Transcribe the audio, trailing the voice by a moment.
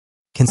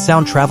Can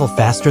sound travel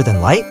faster than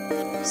light?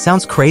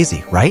 Sounds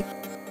crazy, right?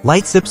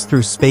 Light zips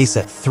through space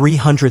at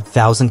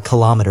 300,000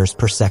 kilometers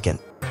per second.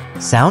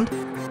 Sound?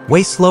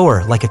 Way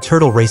slower, like a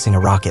turtle racing a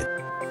rocket.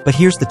 But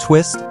here's the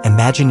twist,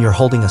 imagine you're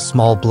holding a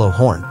small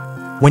blowhorn.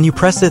 When you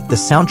press it, the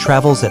sound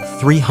travels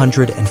at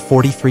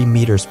 343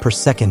 meters per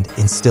second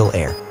in still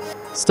air.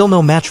 Still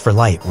no match for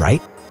light,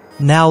 right?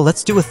 Now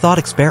let's do a thought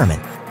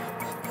experiment.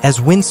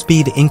 As wind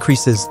speed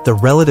increases, the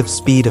relative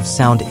speed of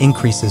sound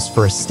increases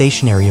for a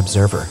stationary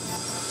observer.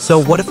 So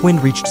what if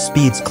wind reached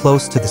speeds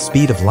close to the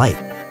speed of light?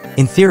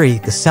 In theory,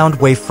 the sound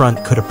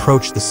wavefront could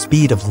approach the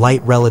speed of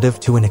light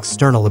relative to an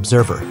external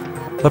observer.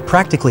 But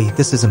practically,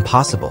 this is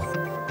impossible.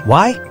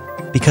 Why?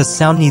 Because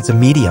sound needs a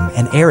medium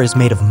and air is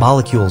made of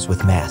molecules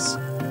with mass.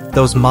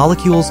 Those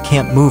molecules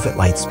can't move at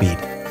light speed.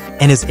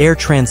 And as air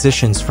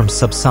transitions from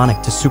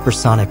subsonic to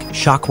supersonic,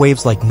 shock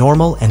waves like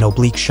normal and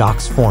oblique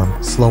shocks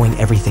form, slowing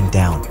everything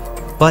down.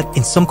 But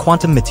in some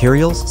quantum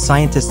materials,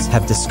 scientists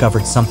have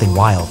discovered something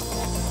wild.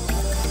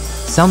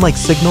 Sound-like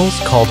signals,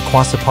 called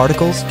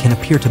quasiparticles, can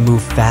appear to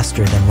move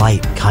faster than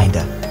light,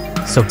 kinda.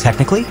 So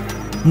technically?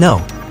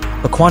 No.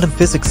 But quantum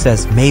physics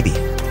says maybe.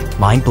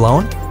 Mind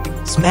blown?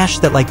 Smash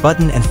that like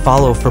button and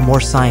follow for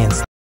more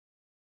science.